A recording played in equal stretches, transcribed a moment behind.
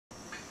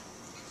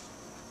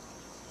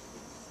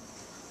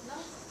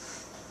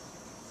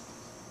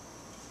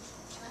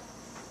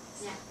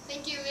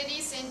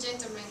and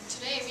gentlemen,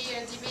 today we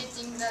are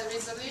debating the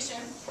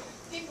resolution,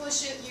 people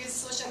should use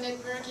social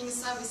networking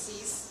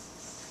services.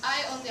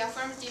 I, on the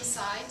affirmative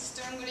side,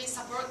 strongly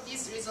support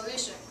this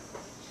resolution.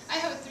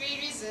 I have three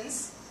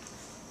reasons: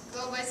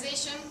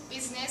 globalization,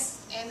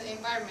 business, and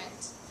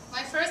environment.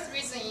 My first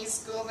reason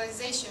is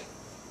globalization.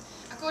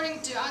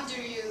 According to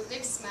Andrew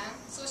Lipsman,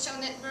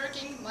 social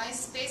networking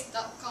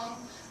MySpace.com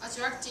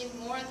attracted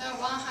more than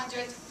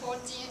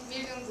 114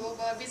 million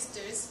global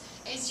visitors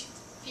aged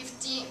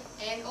 15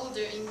 and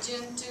older in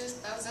June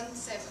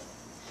 2007,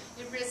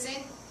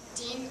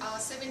 representing a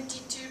 72%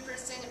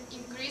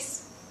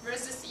 increase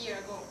versus a year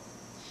ago.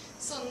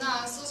 So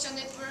now, social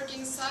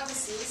networking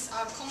services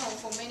are common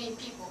for many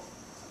people,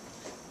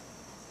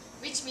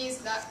 which means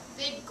that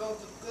they go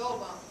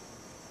global.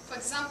 For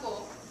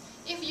example,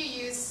 if you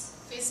use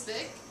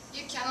Facebook,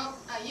 you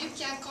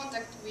can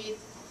contact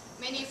with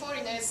many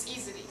foreigners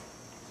easily.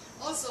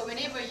 Also,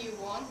 whenever you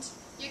want,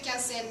 you can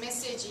send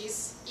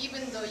messages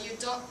even though you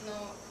don't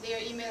know their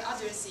email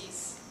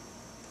addresses.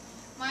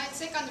 My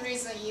second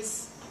reason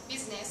is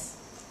business.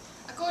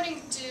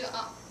 According to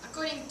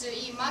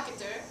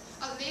eMarketer,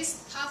 at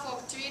least half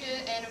of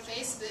Twitter and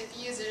Facebook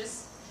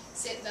users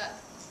said that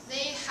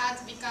they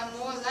had become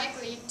more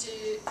likely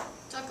to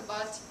talk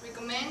about,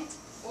 recommend,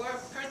 or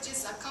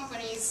purchase a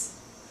company's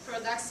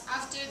products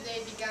after they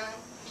began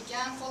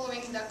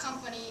following the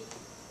company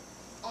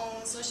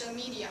on social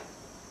media.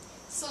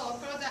 So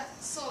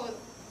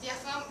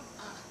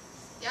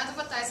the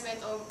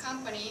advertisement of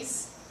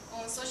companies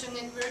on social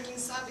networking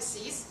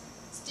services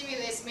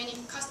stimulates many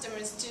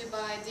customers to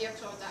buy their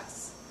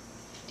products.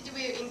 It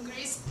will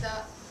increase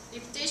the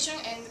reputation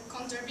and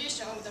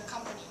contribution of the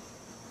company.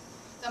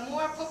 The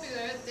more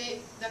popular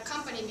the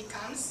company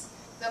becomes,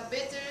 the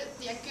better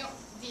the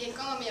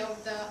economy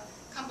of the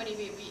company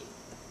will be.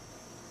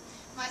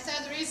 My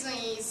third reason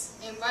is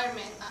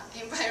environment.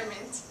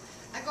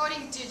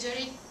 According to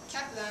Jerry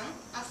Kaplan,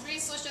 a free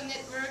social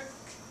network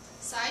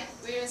site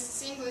where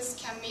singles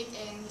can meet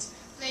and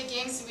play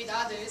games with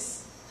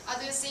others,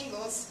 other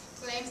singles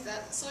claims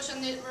that social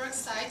network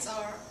sites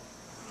are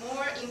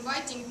more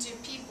inviting to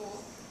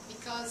people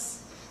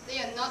because they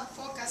are not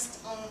focused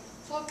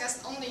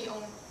only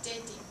on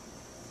dating.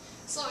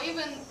 So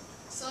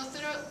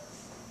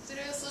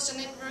through social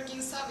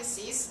networking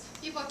services,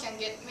 people can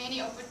get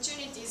many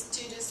opportunities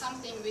to do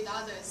something with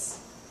others.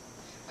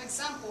 For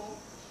example,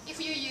 if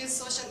you use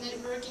social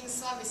networking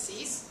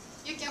services,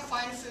 you can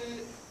find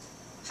who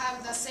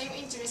have the same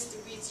interest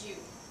with you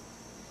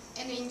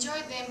and enjoy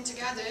them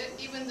together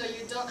even though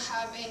you don't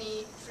have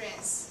any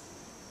friends.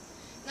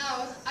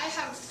 Now, I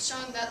have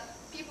shown that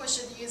people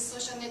should use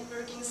social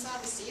networking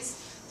services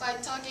by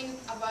talking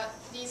about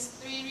these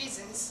three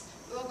reasons: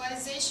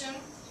 globalization,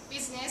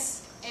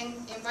 business, and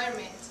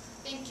environment.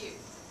 Thank you.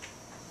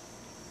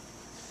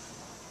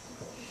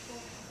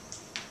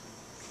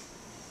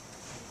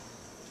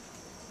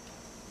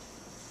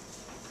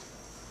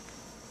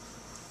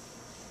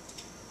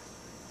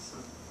 So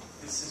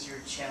this is your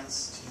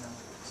chance to,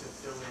 to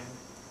fill in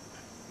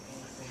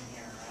anything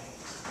here,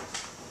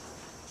 right?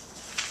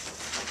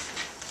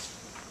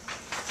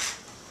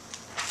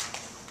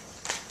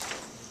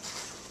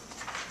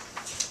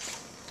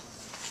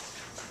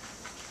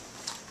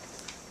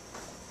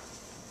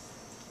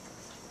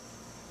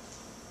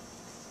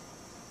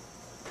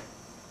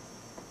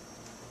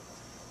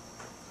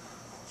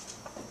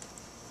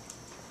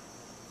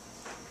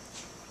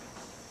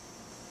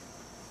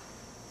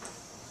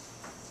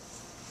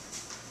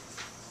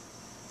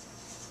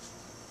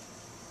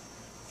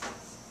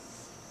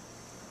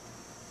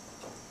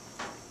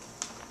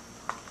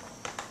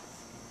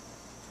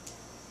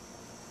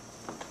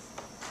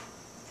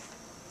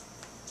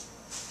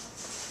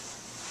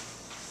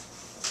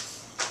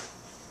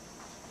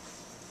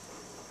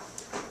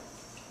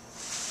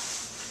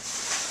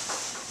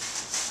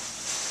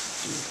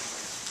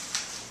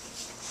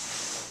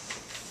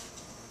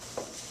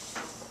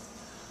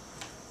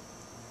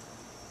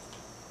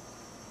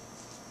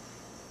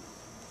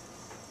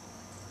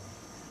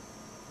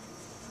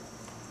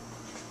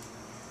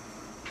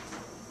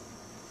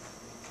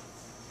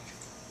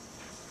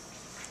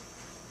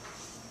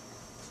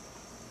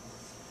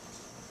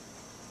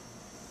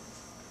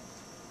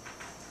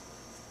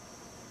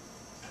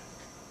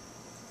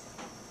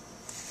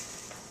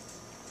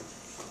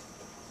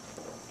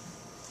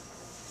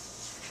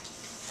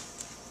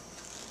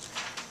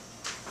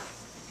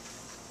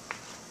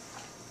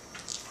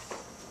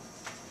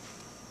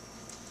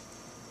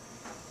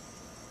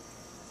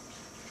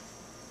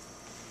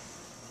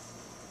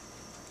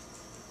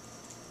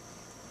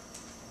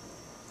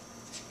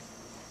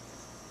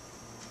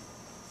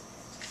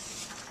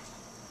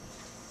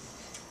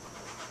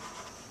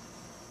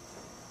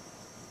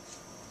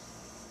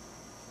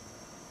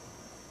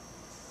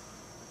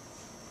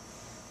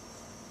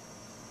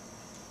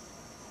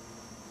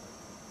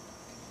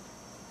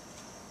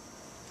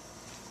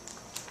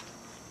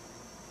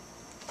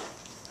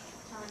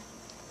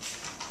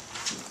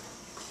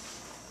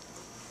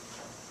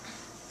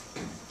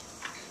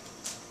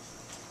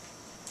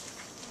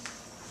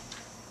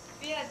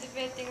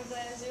 debating the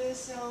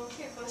resolution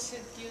people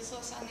should use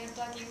social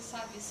networking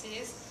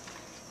services.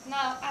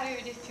 Now I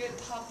will refute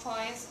her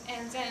points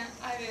and then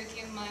I will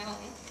give my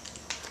own.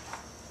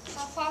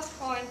 Her first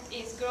point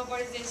is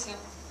globalization.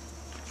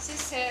 She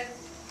said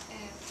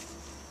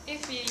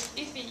if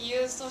we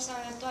use social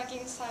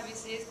networking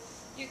services,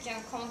 we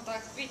can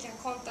contact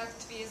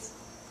with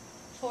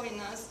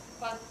foreigners,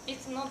 but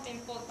it's not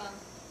important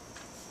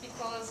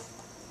because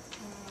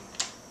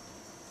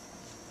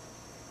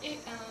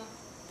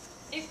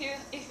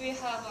if we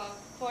have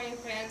foreign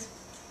friends,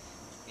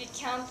 we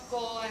can't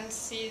go and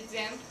see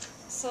them,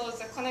 so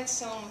the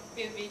connection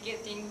will be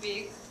getting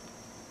big.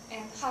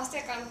 And her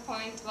second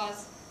point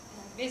was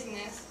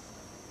business.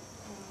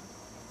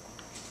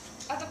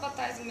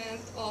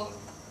 Advertisement of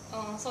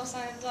social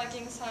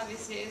networking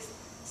services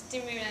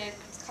stimulate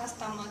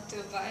customers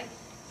to buy,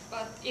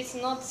 but it's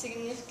not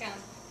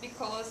significant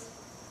because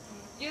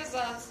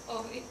users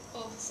of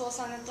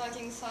social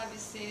networking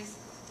services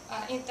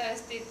are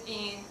interested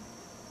in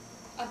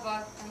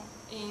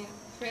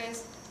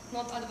friends,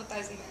 not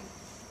advertisement.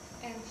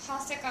 And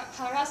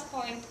her last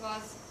point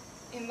was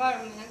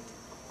environment.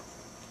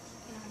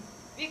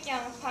 We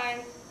can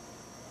find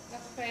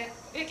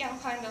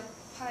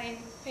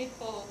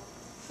people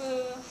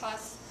who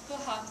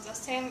have the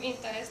same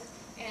interest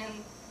and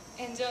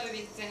enjoy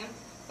with them,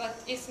 but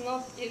it's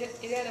not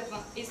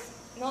irrelevant. It's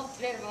not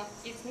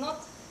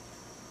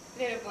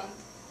relevant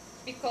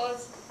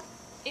because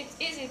it's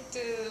easy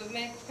to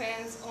make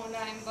friends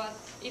online, but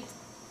it's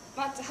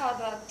much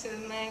harder to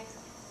make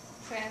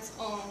friends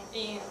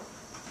in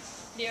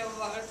real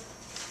world.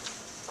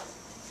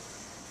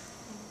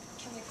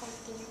 Can I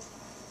continue?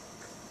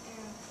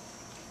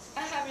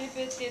 I have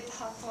repeated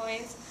her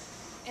points,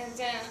 and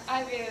then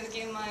I will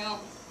give my own.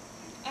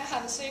 I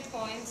have 3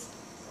 points: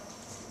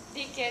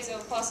 leakage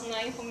of personal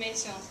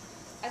information,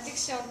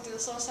 addiction to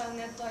social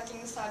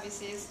networking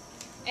services,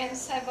 and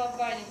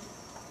cyberbullying.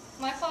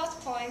 My first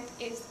point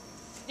is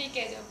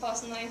leakage of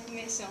personal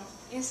information.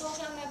 In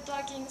social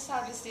networking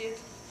services,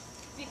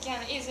 we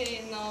can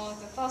easily know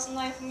the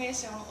personal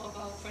information of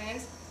our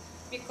friends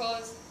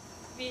because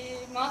we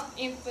must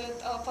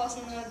input our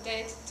personal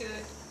data to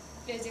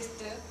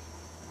register.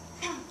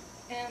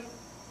 And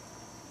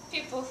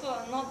people who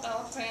are not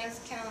our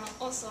friends can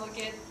also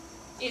get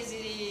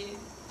easily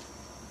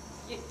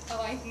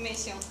our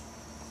information,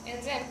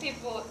 and then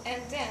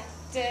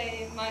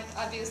they might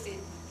abuse it.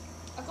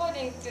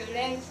 According to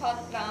Len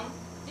Fatlam,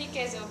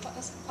 leakage of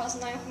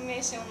personal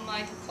information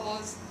might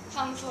cause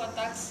harmful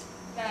attacks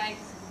like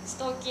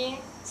stalking,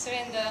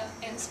 slander,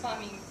 and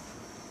spamming.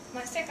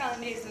 My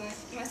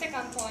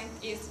second point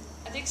is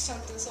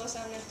addiction to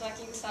social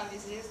networking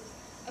services.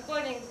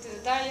 According to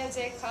Daria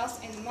J. Kass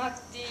and Mark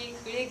D.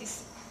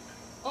 Gregis,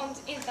 on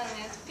the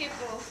internet,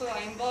 people who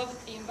are involved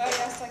in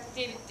various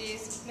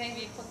activities may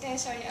be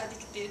potentially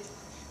addicted.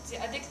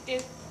 The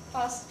addicted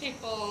past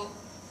people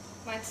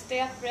might stay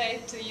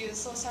afraid to use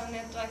social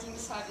networking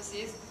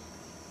services,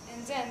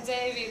 and then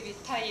they will be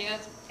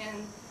tired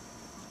and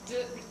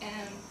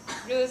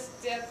lose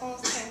their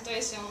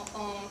concentration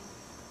on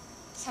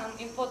some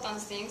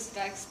important things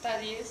like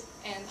studies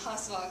and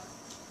housework.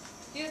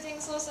 Using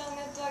social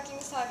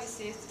networking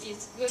services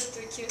is good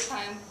to kill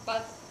time,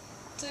 but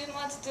too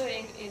much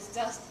doing is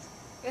just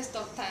waste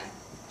of time.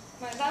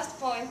 My last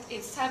point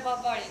is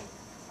cyberbullying.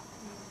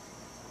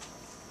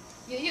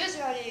 You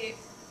usually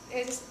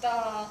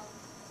register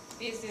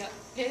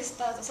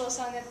the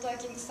social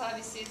networking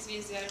services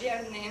with your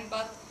real name,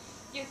 but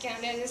you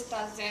can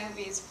register them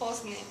with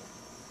false name.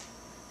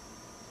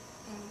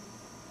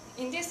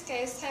 In this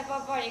case,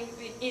 cyberbullying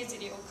will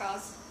easily occur.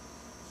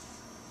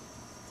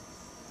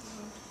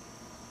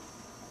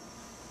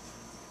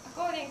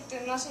 According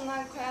to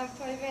National Crime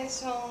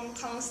Prevention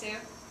Council,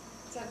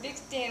 the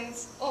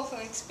victims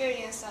often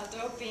experience a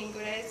drop in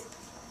grades,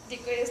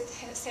 decreased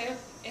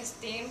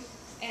self-esteem,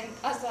 and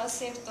other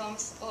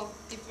symptoms of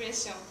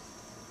depression.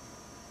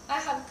 I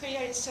have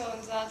clearly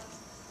shown that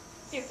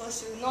people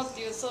should not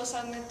use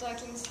social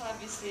networking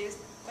services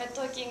by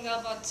talking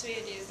about 3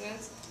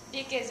 reasons: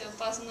 leakage of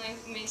personal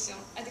information,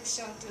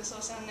 addiction to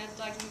social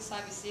networking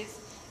services,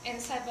 and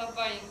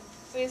cyberbullying.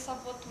 Please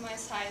support my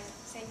side.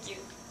 Thank you.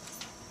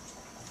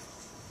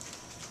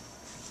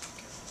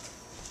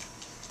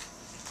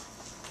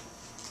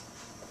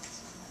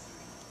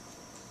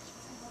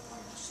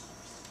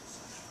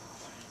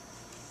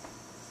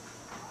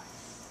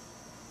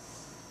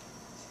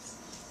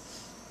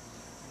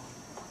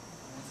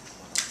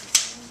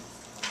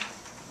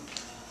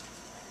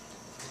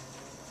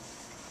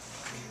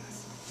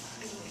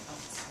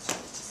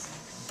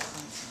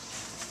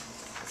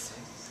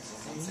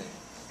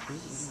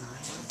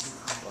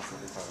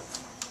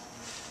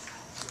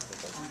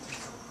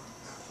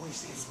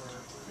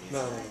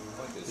 No,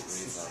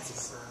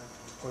 it's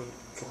point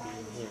could be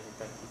in here,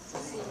 but it's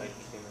like,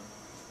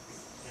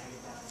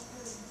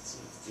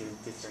 it's in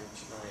different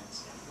lines.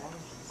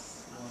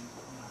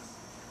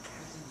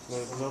 No,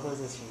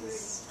 globalization is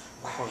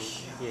point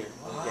here,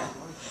 yeah.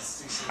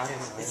 I don't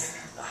know, it's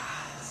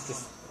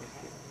just,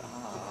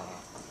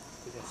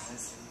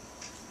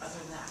 other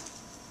than that?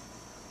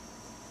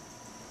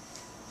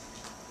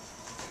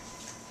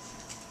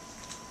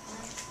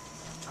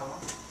 How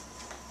long?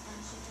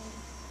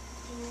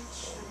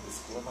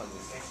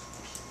 Okay.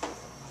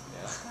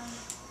 Yeah.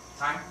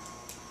 Time?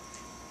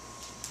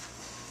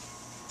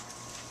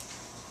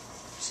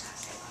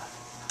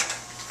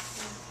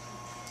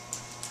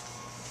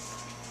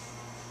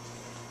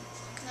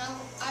 Now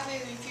I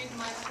will refute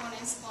my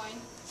opponent's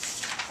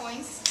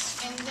points,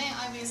 and then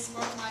I will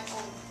support my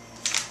own.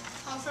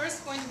 Her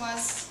first point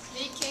was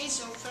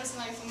leakage of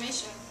personal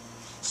information.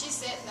 She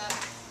said that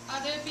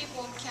other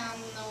people can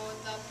know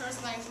the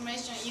personal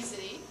information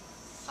easily.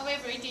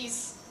 However, it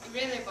is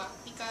irrelevant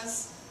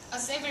because,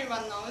 as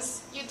everyone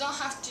knows, you don't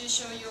have to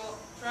show your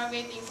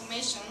private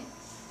information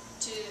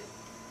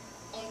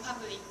on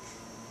public.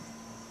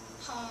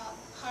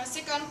 Her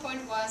second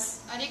point was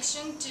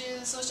addiction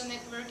to social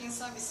networking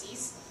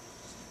services.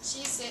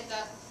 She said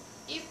that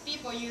if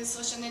people use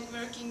social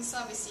networking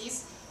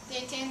services,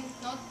 they tend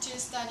not to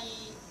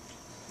study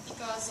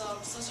because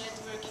of social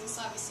networking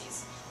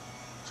services.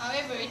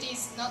 However, it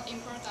is not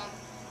important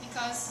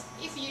because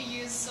if you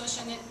use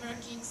social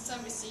networking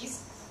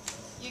services,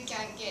 you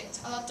can get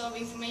a lot of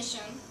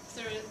information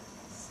through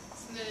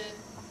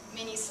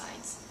many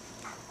sites.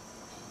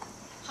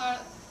 Her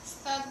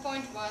third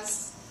point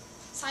was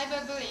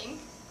cyberbullying.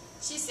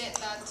 She said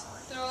that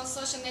through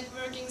social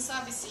networking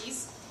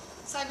services,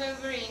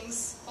 cyberbullying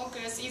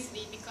occurs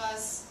easily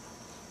because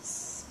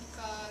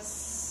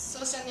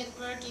social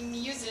networking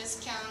users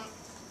can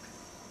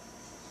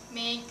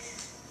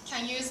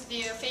use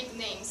their fake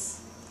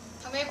names.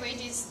 However,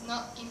 it is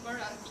not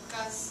important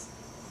because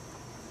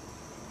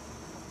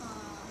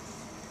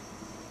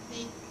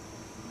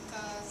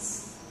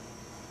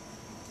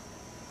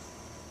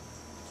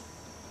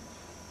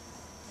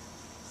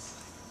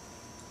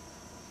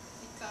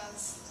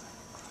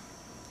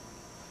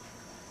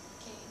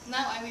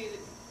now I will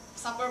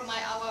support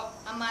my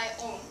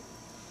own.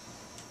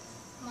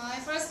 My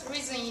first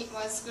reason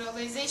was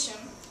globalization.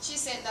 She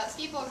said that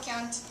people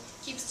can't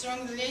keep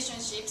strong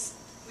relationships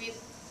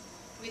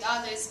with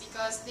others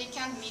because they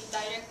can't meet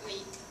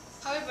directly.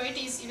 However, it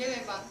is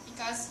irrelevant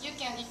because you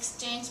can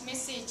exchange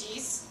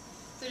messages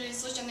through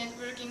social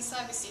networking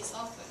services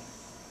often.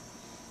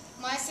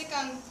 My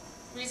second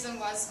reason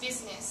was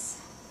business.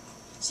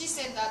 She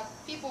said that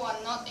people are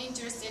not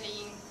interested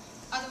in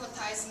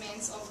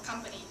advertisements of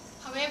company.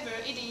 However,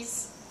 it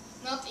is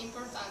not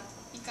important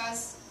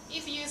because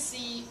if you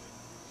see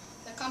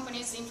the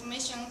company's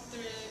information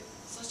through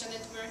social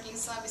networking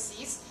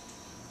services,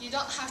 you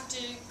don't have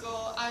to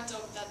go out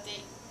of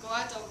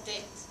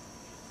date.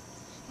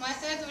 My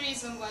third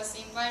reason was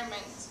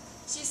environment.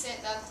 She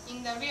said that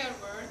in the real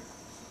world,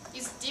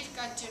 it's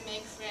difficult to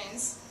make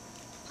friends.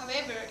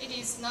 However, it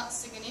is not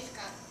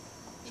significant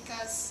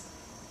because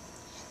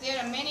there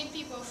are many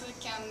people who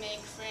can make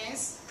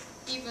friends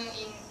even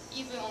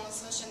on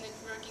social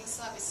networking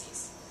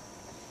services.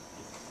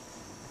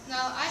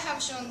 Now, I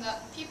have shown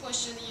that people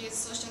should use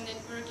social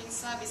networking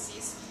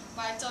services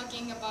by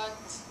talking about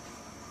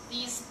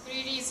these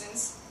three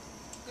reasons: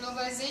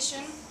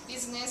 globalization,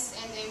 business,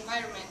 and the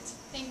environment.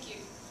 Thank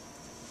you.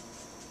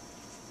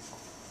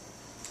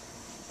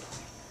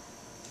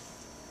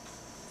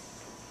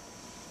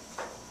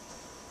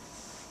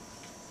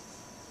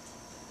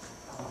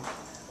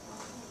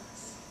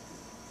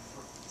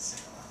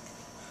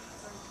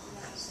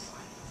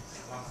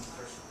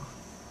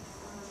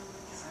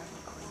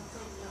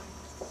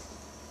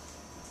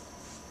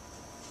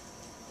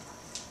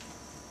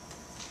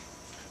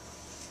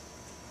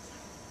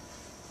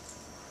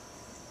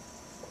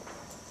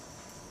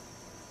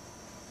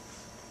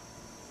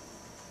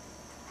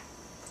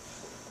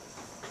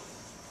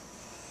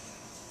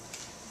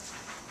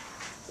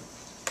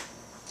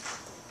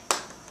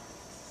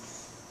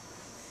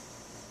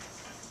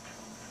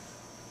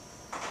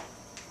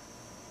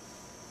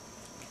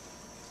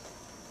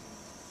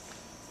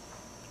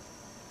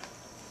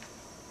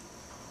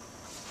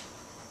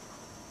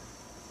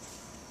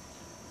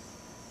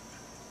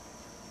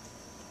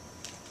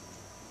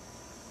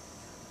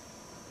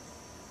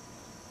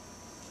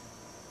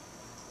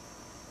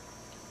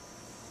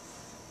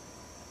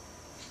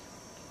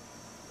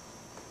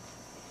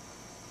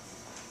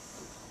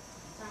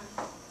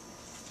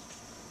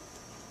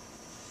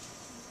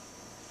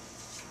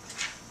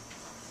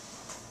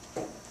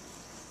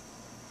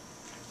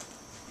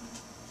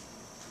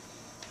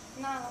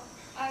 Now,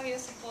 I will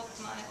support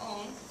my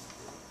own.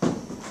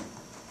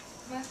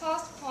 My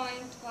first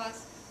point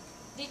was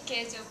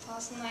leakage of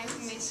personal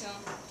information.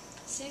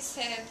 She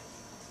said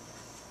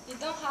you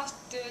don't have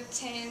to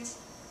change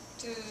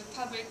to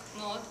public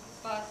mode,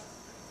 but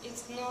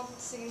it's not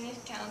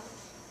significant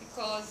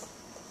because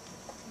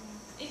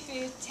if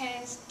you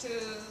change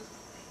to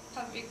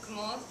public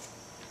mode,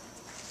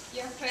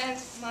 your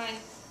friends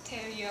might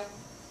tell your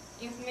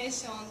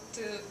information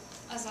to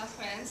other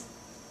friends.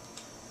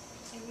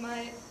 And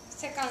my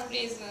second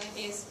reason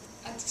is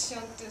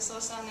addiction to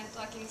social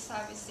networking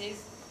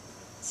services.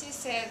 She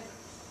said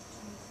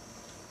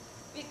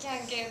we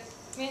can get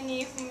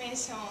many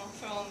information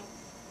from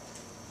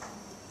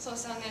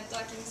social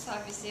networking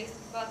services,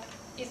 but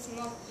it's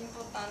not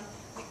important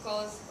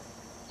because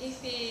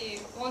if we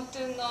want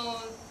to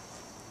know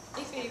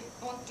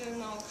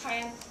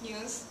current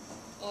news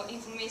or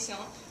information,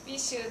 we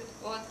should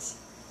watch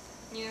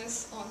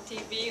news on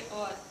TV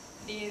or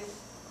read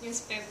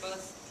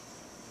newspapers.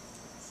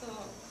 So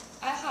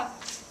I have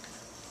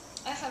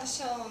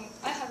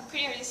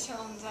clearly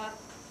shown that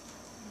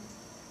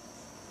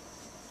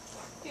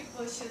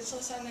people should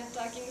social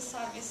networking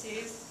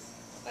services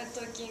by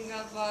talking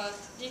about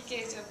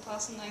leakage of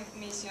personal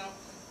information,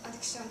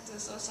 addiction to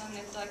social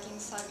networking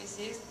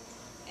services,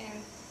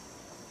 and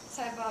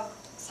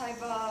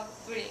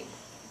cyberbullying.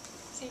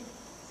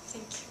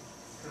 Thank you.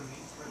 Kumi,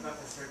 what about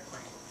the third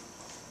point?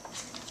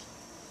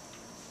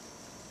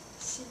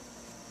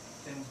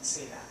 Then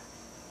say that.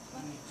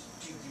 You need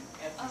to do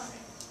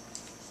everything.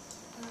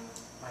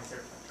 My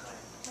third point, go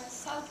ahead. My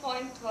third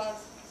point was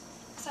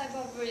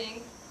cyberbullying,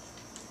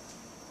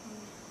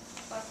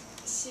 but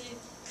she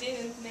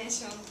didn't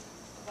mention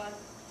about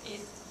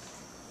it.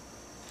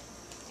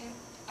 And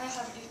I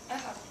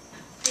have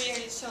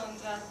clearly shown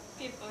that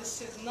people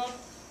should not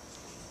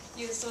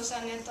use social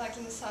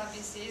networking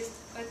services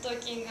by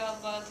talking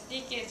about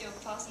leakage of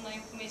personal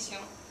information,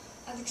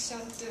 addiction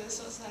to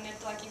social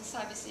networking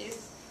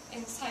services,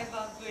 and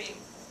cyberbullying.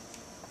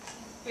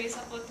 Please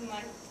support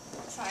my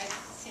side.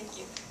 Thank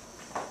you.